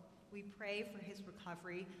hospital. We pray for his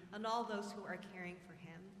recovery and all those who are caring for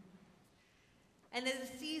him. And this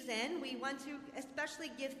season, we want to especially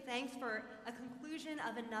give thanks for a conclusion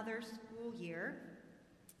of another school year.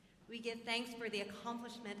 We give thanks for the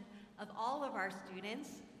accomplishment of all of our students,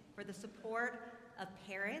 for the support of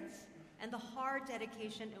parents, and the hard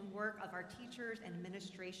dedication and work of our teachers and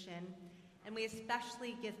administration. And we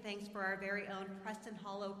especially give thanks for our very own Preston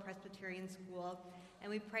Hollow Presbyterian School. And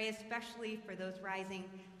we pray especially for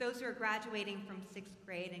those who are graduating from 6th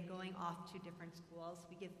grade and going off to different schools.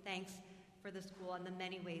 We give thanks for the school and the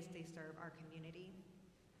many ways they serve our community.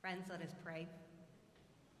 Friends, let us pray.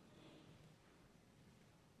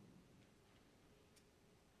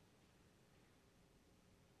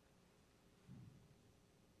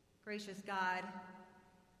 Gracious God,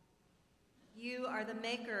 you are the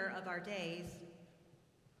maker of our days.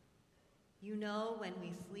 You know when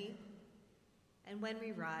we sleep and when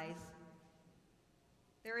we rise.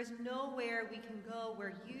 There is nowhere we can go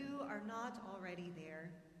where you are not already there.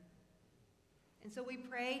 And so we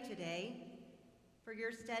pray today for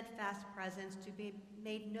your steadfast presence to be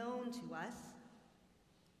made known to us.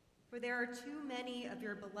 For there are too many of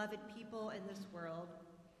your beloved people in this world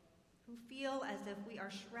who feel as if we are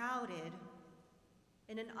shrouded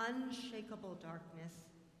in an unshakable darkness.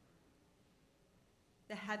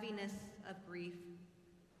 The heaviness of grief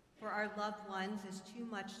for our loved ones is too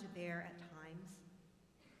much to bear at times.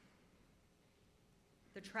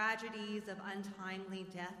 The tragedies of untimely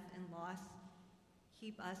death and loss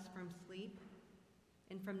keep us from sleep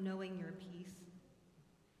and from knowing your peace.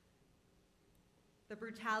 The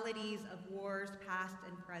brutalities of wars past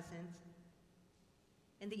and present,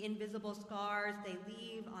 and the invisible scars they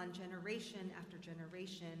leave on generation after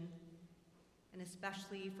generation, and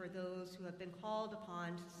especially for those who have been called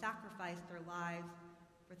upon to sacrifice their lives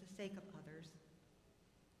for the sake of others.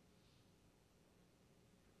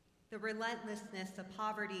 The relentlessness of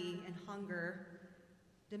poverty and hunger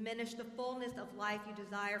diminish the fullness of life you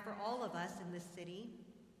desire for all of us in this city.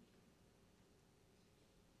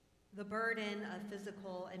 The burden of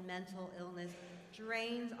physical and mental illness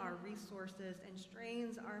drains our resources and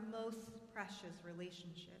strains our most precious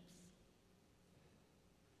relationships.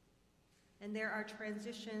 And there are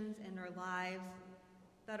transitions in our lives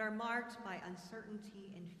that are marked by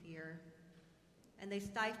uncertainty and fear, and they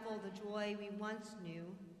stifle the joy we once knew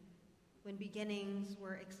when beginnings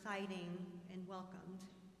were exciting and welcomed.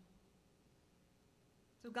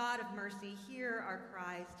 So God of mercy, hear our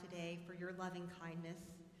cries today for your loving kindness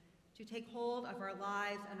to take hold of our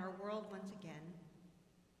lives and our world once again.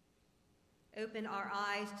 Open our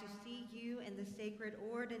eyes to see you in the sacred,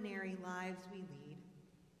 ordinary lives we lead.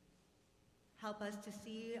 Help us to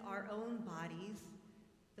see our own bodies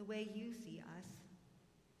the way you see us,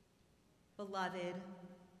 beloved,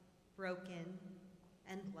 broken,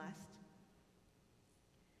 and blessed.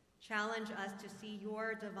 Challenge us to see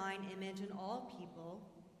your divine image in all people,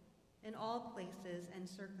 in all places and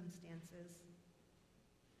circumstances.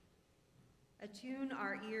 Attune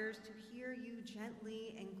our ears to hear you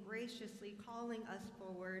gently and graciously calling us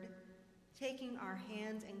forward, taking our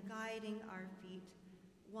hands and guiding our feet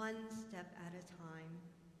one step at a time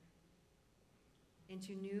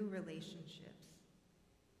into new relationships,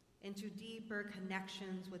 into deeper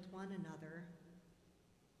connections with one another.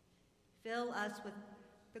 Fill us with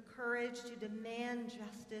the courage to demand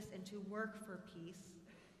justice and to work for peace.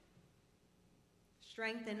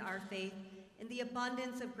 Strengthen our faith in the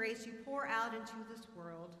abundance of grace you pour out into this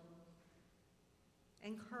world.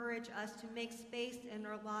 Encourage us to make space in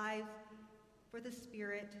our lives for the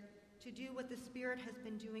Spirit to do what the Spirit has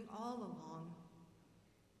been doing all along,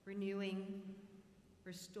 renewing,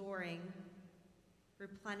 restoring,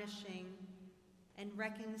 replenishing, and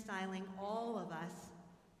reconciling all of us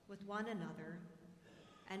with one another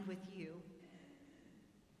and with you.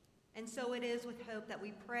 And so it is with hope that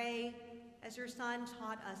we pray as your Son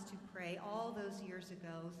taught us to pray all those years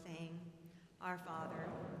ago, saying, Our Father,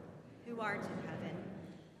 who art in heaven,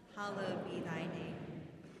 hallowed be thy name.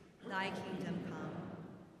 Thy kingdom come,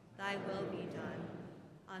 thy will be done,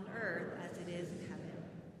 on earth as it is in heaven.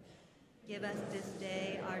 Give us this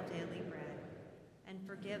day our daily bread, and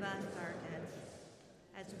forgive us our debts,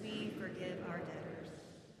 as we forgive our debtors.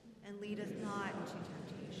 And lead us not into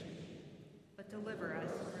temptation, but deliver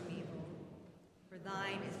us from evil. For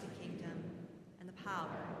thine is the kingdom, and the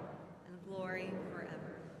power, and the glory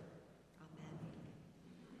forever. Amen.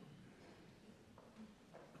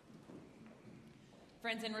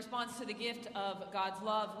 Friends, in response to the gift of God's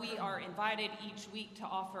love, we are invited each week to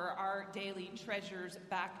offer our daily treasures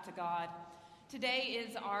back to God. Today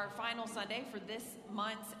is our final Sunday for this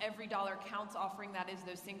month's Every Dollar Counts offering. That is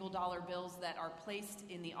those single dollar bills that are placed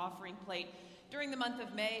in the offering plate. During the month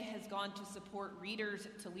of May has gone to support Readers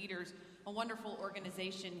to Leaders, a wonderful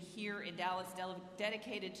organization here in Dallas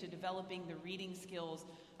dedicated to developing the reading skills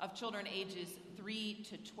of children ages 3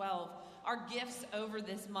 to 12. Our gifts over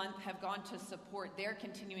this month have gone to support their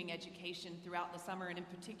continuing education throughout the summer, and in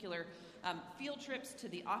particular, field trips to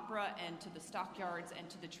the opera and to the stockyards and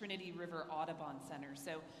to the Trinity River Audubon Center.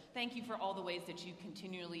 So thank you for all the ways that you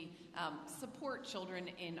continually support children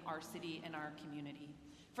in our city and our community.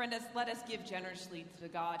 Friends, let us give generously to the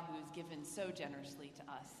God who has given so generously to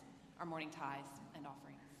us. Our morning tithes and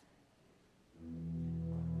offerings.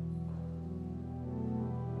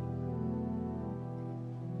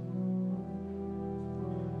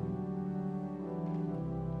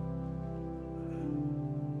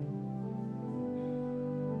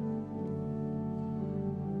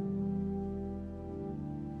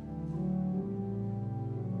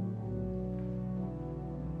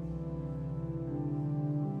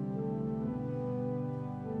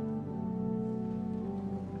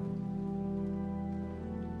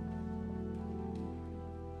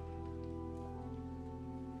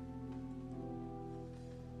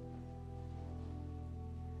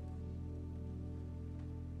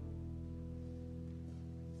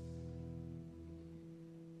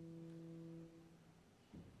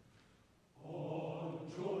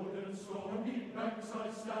 I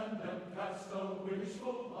stand and cast a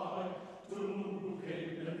wishful eye to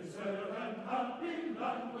Canaan's fair and happy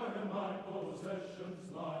land where my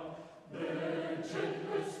possessions lie. There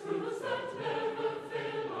gentlest fruits that never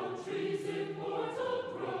fail on trees immortal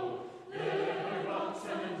grow. There rocks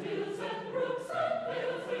and hills and brooks and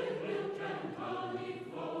vales with milk and honey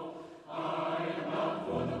flow. I am bound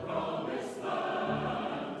for the promised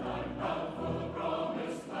land. I'm bound for the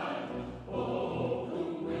promised land. Oh,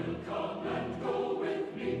 who will come and go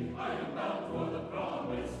with me? I am bound for the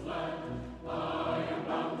promised land. I am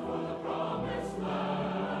bound for the promised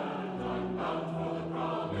land. I'm bound for the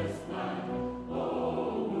promised land.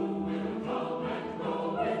 Oh, who will come and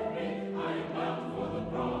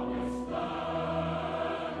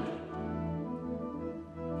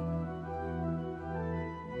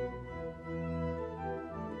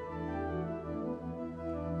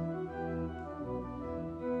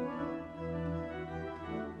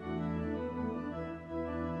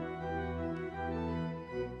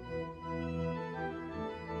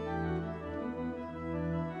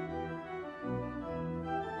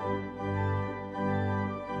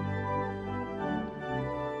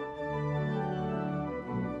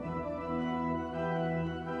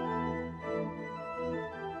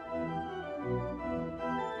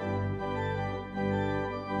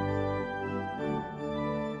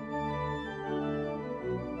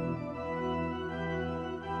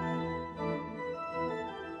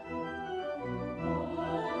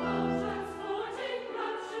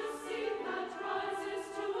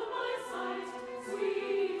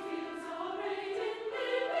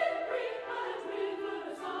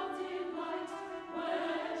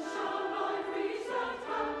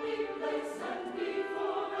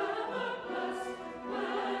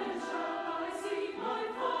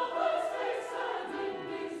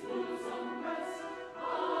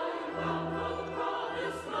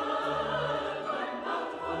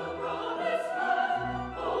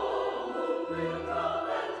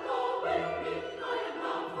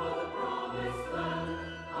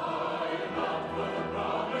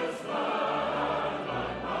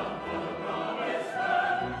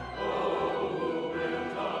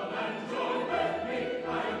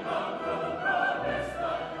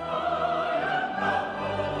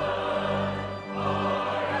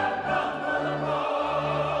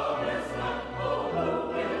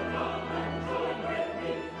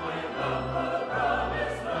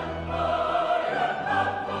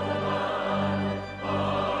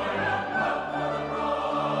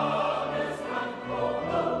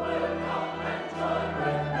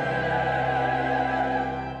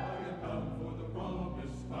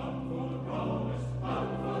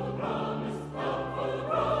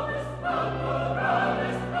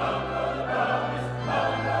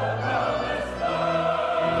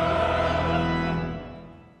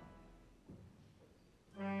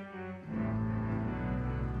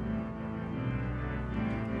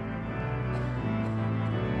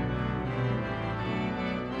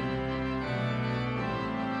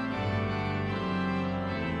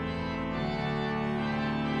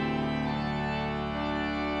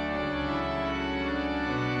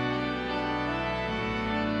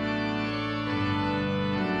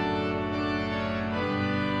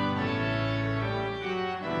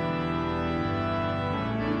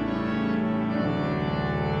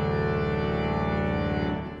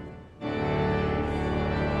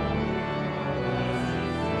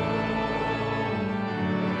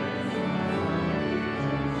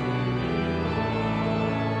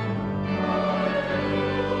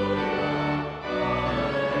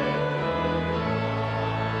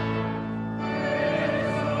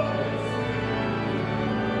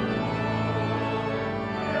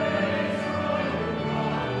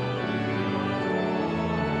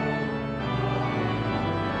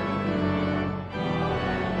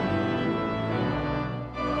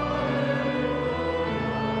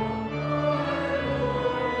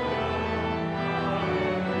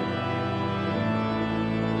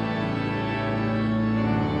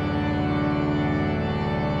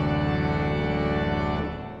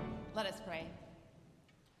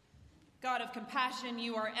God of compassion,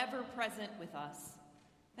 you are ever present with us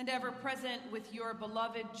and ever present with your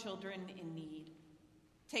beloved children in need.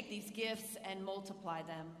 Take these gifts and multiply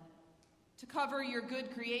them to cover your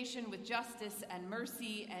good creation with justice and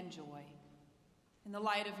mercy and joy. In the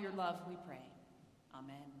light of your love, we pray.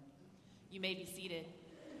 Amen. You may be seated.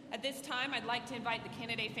 At this time, I'd like to invite the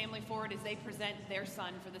Kennedy family forward as they present their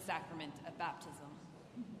son for the sacrament of baptism.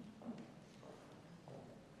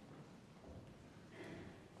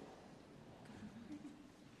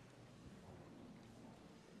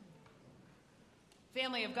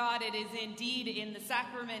 Family of God, it is indeed in the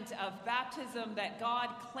sacrament of baptism that God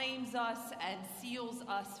claims us and seals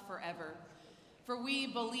us forever. For we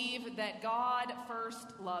believe that God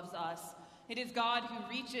first loves us. It is God who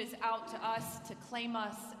reaches out to us to claim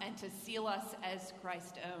us and to seal us as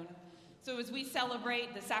Christ's own. So as we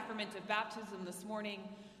celebrate the sacrament of baptism this morning,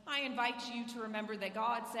 I invite you to remember that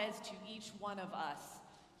God says to each one of us,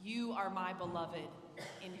 "You are my beloved,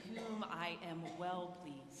 in whom I am well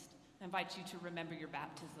pleased." I invite you to remember your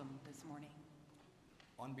baptism this morning.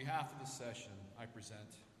 On behalf of the session, I present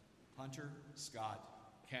Hunter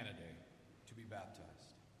Scott Kennedy to be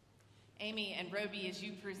baptized. Amy and Roby, as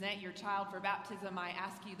you present your child for baptism, I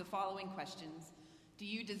ask you the following questions. Do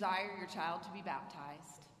you desire your child to be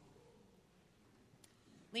baptized?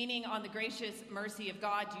 Leaning on the gracious mercy of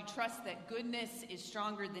God, do you trust that goodness is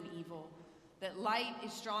stronger than evil, that light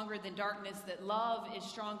is stronger than darkness, that love is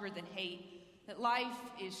stronger than hate, that life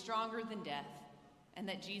is stronger than death, and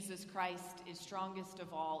that Jesus Christ is strongest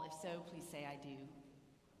of all? If so, please say, "I do."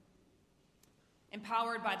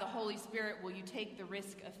 Empowered by the Holy Spirit, will you take the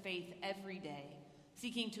risk of faith every day,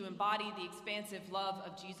 seeking to embody the expansive love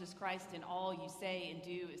of Jesus Christ in all you say and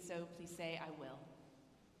do? If so, please say, "I will."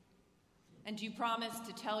 And do you promise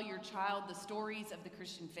to tell your child the stories of the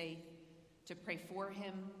Christian faith, to pray for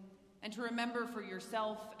him, and to remember for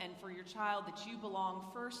yourself and for your child that you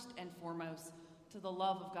belong first and foremost to the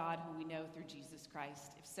love of God who we know through Jesus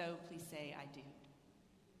Christ? If so, please say, "I do."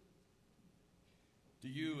 Do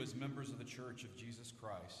you, as members of the Church of Jesus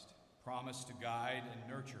Christ, promise to guide and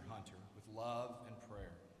nurture Hunter with love and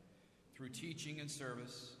prayer, through teaching and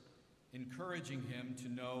service, encouraging him to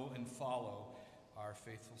know and follow our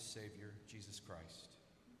faithful Savior, Jesus Christ?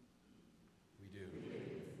 We do.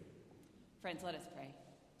 Friends, let us pray.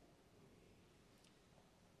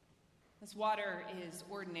 This water is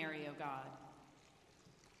ordinary, O God.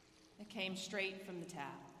 It came straight from the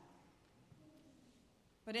tap.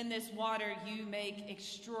 But in this water, you make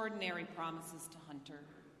extraordinary promises to Hunter.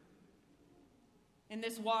 In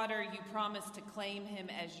this water, you promise to claim him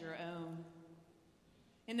as your own.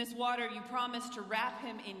 In this water, you promise to wrap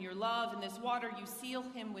him in your love. In this water, you seal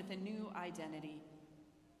him with a new identity,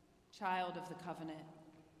 child of the covenant.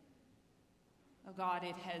 Oh God,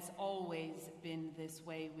 it has always been this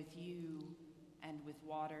way with you and with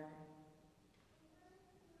water.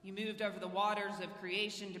 You moved over the waters of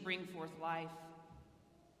creation to bring forth life.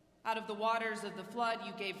 Out of the waters of the flood,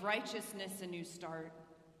 you gave righteousness a new start.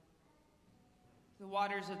 The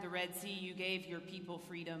waters of the Red Sea, you gave your people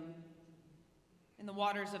freedom. In the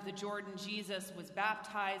waters of the Jordan, Jesus was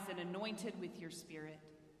baptized and anointed with your Spirit.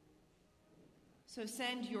 So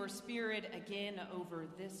send your Spirit again over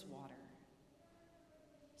this water.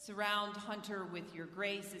 Surround Hunter with your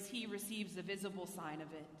grace as he receives the visible sign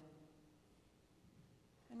of it.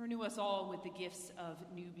 And renew us all with the gifts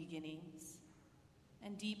of new beginnings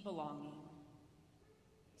and deep belonging,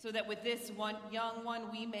 so that with this young one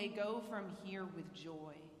we may go from here with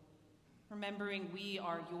joy, remembering we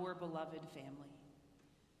are your beloved family.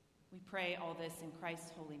 We pray all this in Christ's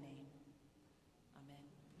holy name. Amen.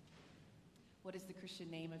 What is the Christian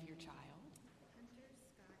name of your child? Hunter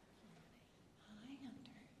Scott Kennedy. Hi,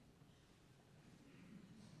 Hunter.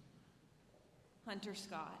 Hunter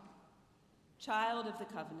Scott, child of the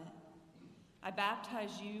covenant, I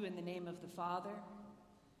baptize you in the name of the Father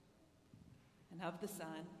and of the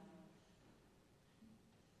Son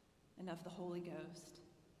and of the Holy Ghost.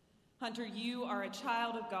 Hunter, you are a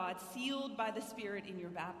child of God, sealed by the Spirit in your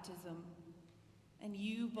baptism, and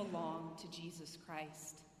you belong to Jesus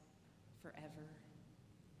Christ forever.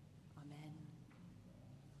 Amen.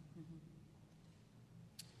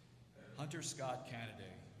 Hunter Scott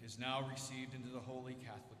Kennedy is now received into the Holy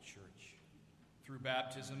Catholic Church. Through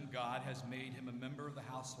baptism, God has made him a member of the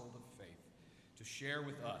household of faith to share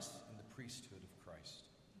with us in the priesthood of Christ.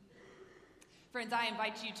 Friends, I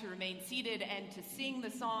invite you to remain seated and to sing the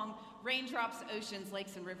song Raindrops, Oceans,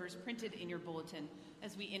 Lakes, and Rivers, printed in your bulletin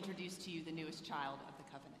as we introduce to you the newest child of the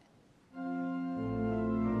covenant.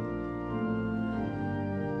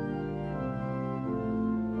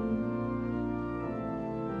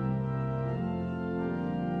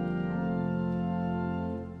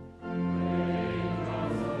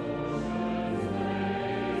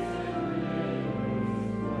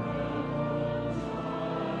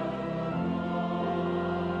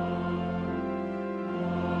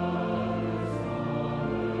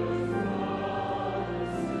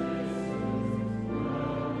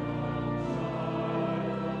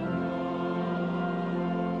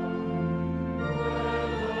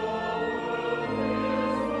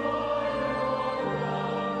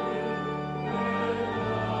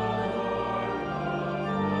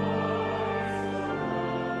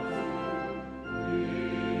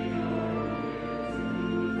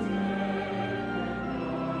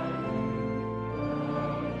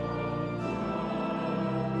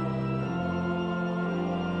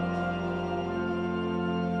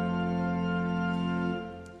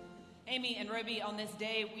 Amy and Roby, on this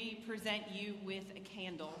day, we present you with a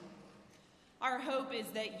candle. Our hope is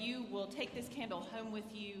that you will take this candle home with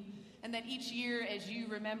you, and that each year as you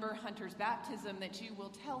remember Hunter's baptism, that you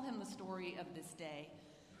will tell him the story of this day.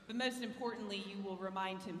 But most importantly, you will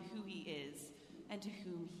remind him who he is and to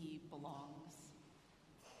whom he belongs.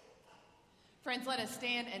 Friends, let us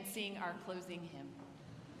stand and sing our closing hymn.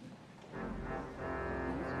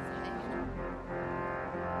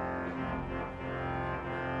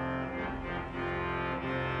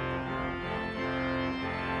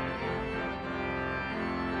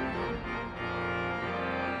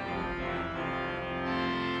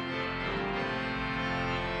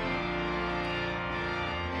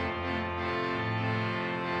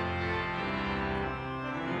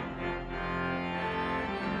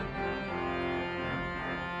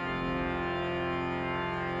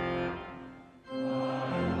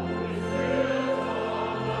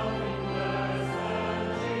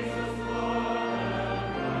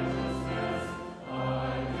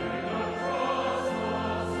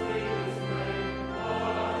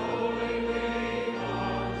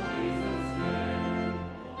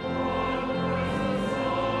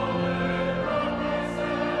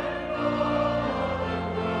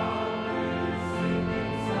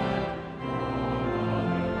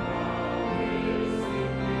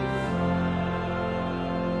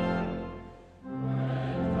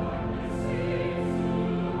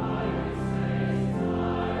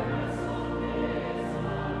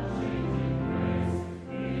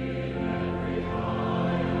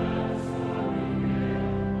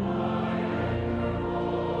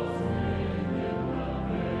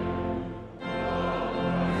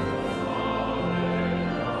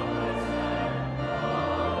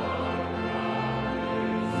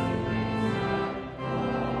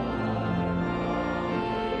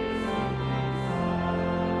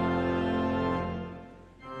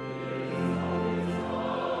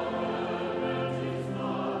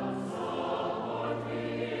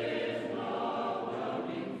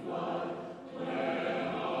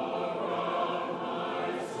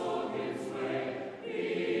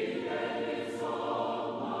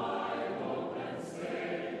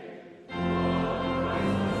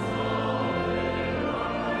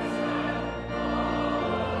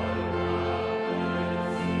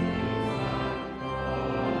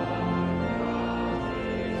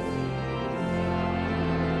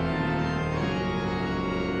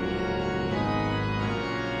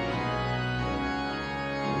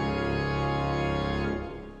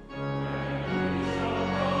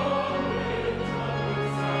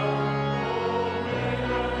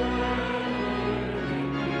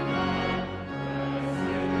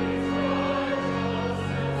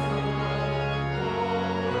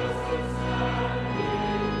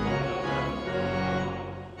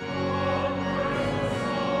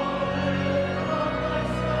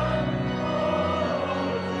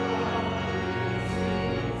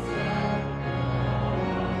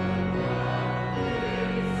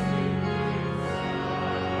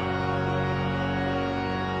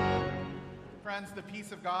 Friends, the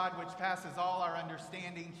peace of God, which passes all our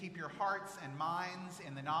understanding, keep your hearts and minds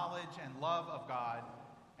in the knowledge and love of God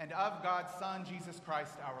and of God's Son, Jesus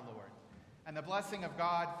Christ our Lord. And the blessing of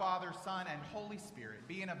God, Father, Son, and Holy Spirit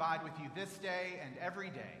be and abide with you this day and every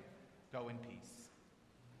day. Go in peace.